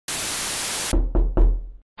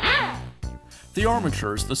The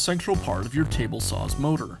armature is the central part of your table saw's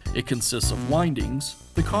motor. It consists of windings,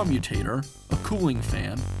 the commutator, a cooling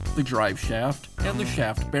fan, the drive shaft, and the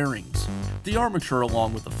shaft bearings. The armature,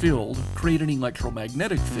 along with the field, create an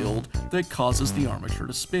electromagnetic field that causes the armature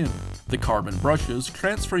to spin. The carbon brushes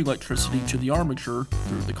transfer electricity to the armature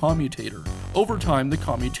through the commutator. Over time, the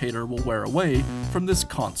commutator will wear away from this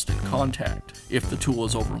constant contact. If the tool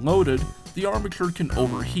is overloaded, the armature can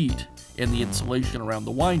overheat, and the insulation around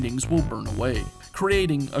the windings will burn away,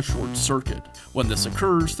 creating a short circuit. When this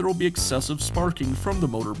occurs, there will be excessive sparking from the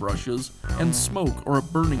motor brushes and smoke or a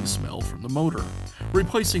burning smell from the motor.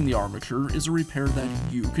 Replacing the armature is a repair that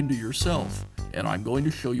you can do yourself, and I'm going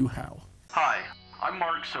to show you how. Hi, I'm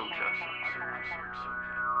Mark Socha.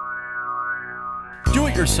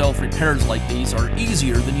 Do-it-yourself repairs like these are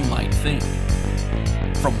easier than you might think.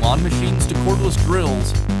 From lawn machines to cordless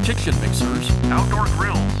drills, kitchen mixers, Outdoor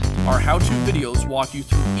grills. our how-to videos walk you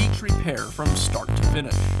through each repair from start to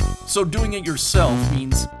finish. So doing it yourself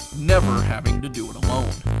means never having to do it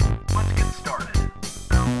alone. Let's get started.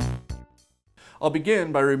 I'll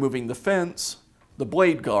begin by removing the fence, the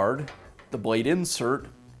blade guard, the blade insert,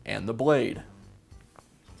 and the blade.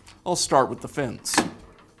 I'll start with the fence.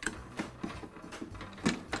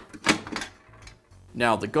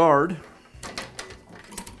 Now the guard.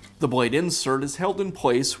 The blade insert is held in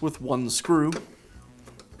place with one screw.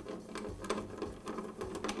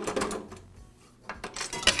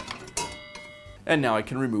 And now I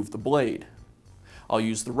can remove the blade. I'll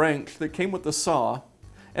use the wrench that came with the saw,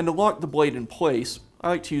 and to lock the blade in place, I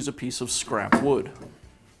like to use a piece of scrap wood.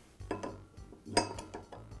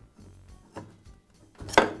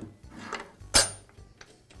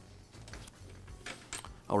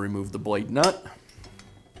 I'll remove the blade nut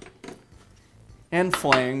and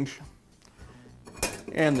flange,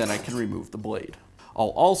 and then I can remove the blade. I'll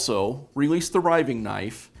also release the riving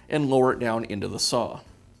knife and lower it down into the saw.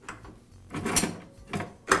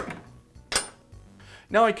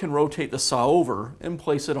 Now I can rotate the saw over and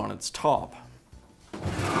place it on its top.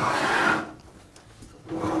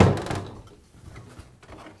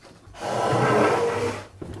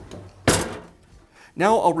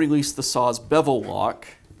 Now I'll release the saw's bevel lock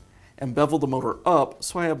and bevel the motor up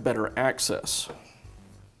so I have better access.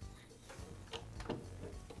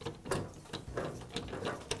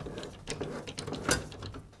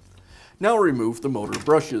 Now remove the motor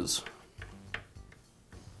brushes.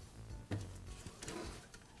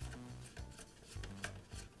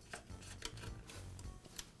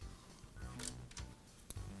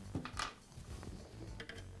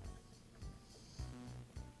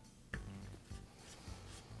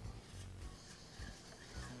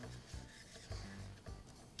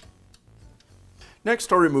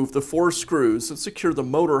 Next, I'll remove the 4 screws that secure the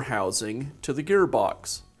motor housing to the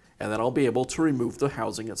gearbox, and then I'll be able to remove the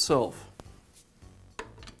housing itself.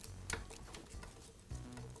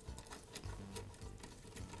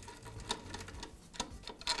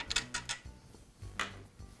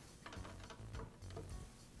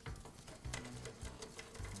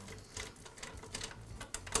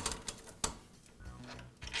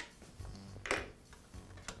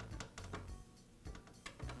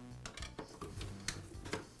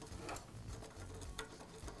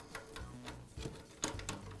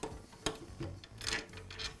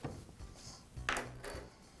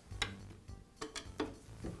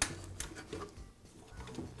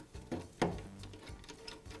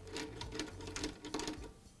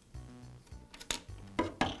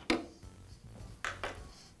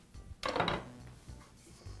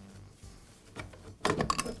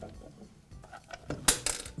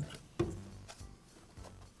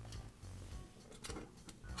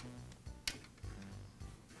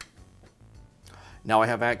 Now I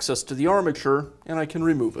have access to the armature, and I can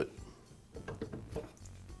remove it.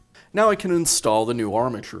 Now I can install the new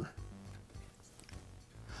armature.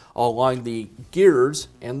 I'll align the gears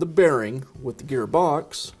and the bearing with the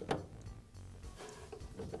gearbox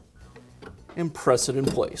and press it in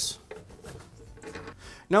place.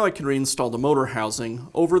 Now I can reinstall the motor housing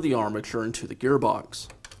over the armature into the gearbox.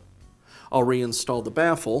 I'll reinstall the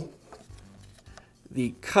baffle.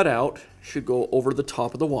 The cutout should go over the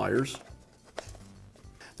top of the wires.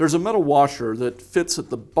 There's a metal washer that fits at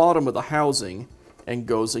the bottom of the housing and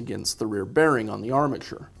goes against the rear bearing on the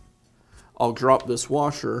armature. I'll drop this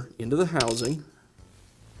washer into the housing,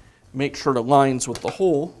 make sure it aligns with the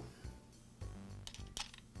hole,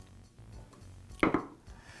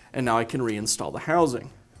 and now I can reinstall the housing.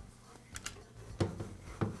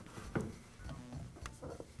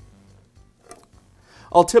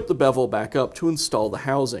 I'll tip the bevel back up to install the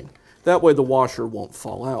housing. That way the washer won't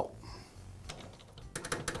fall out.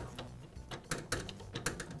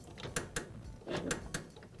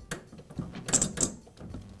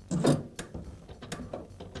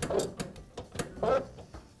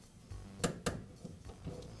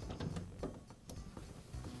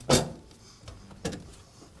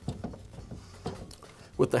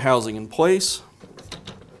 With the housing in place,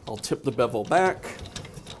 I'll tip the bevel back,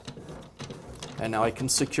 and now I can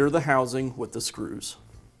secure the housing with the screws.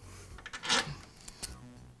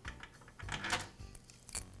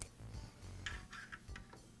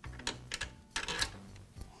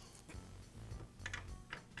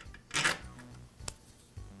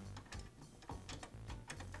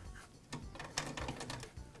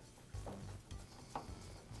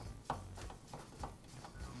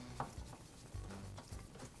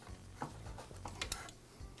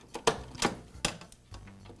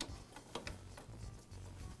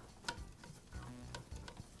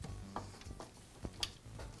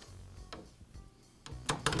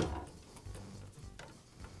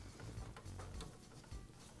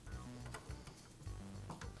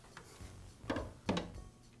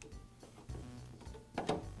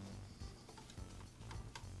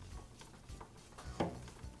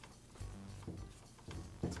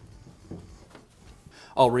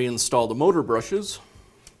 I'll reinstall the motor brushes.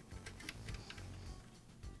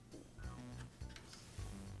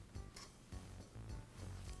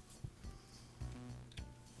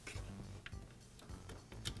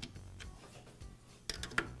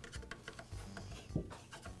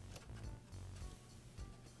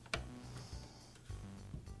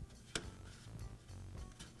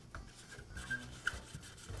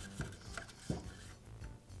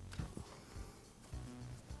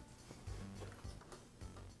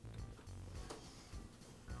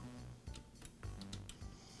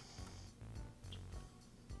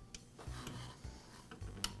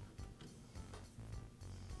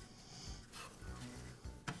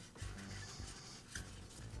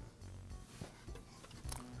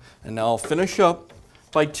 And now I'll finish up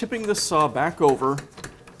by tipping the saw back over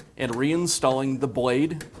and reinstalling the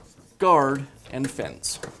blade, guard, and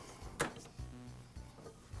fence.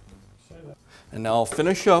 And now I'll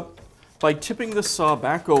finish up by tipping the saw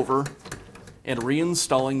back over and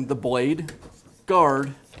reinstalling the blade,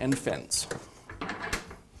 guard, and fence.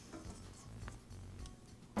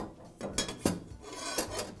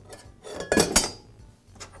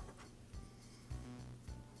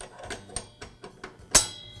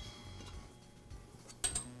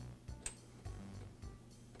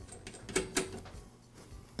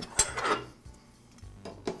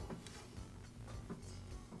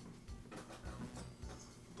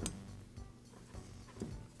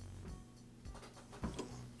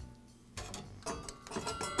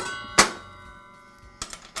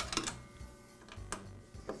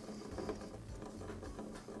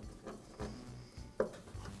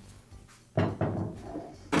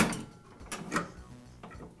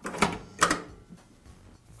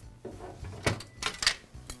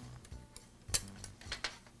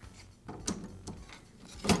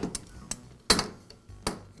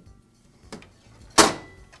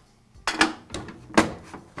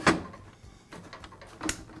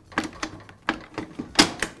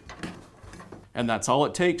 And that's all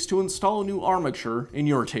it takes to install a new armature in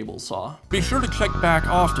your table saw. Be sure to check back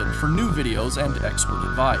often for new videos and expert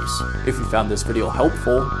advice. If you found this video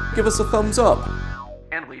helpful, give us a thumbs up.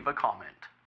 And leave a comment.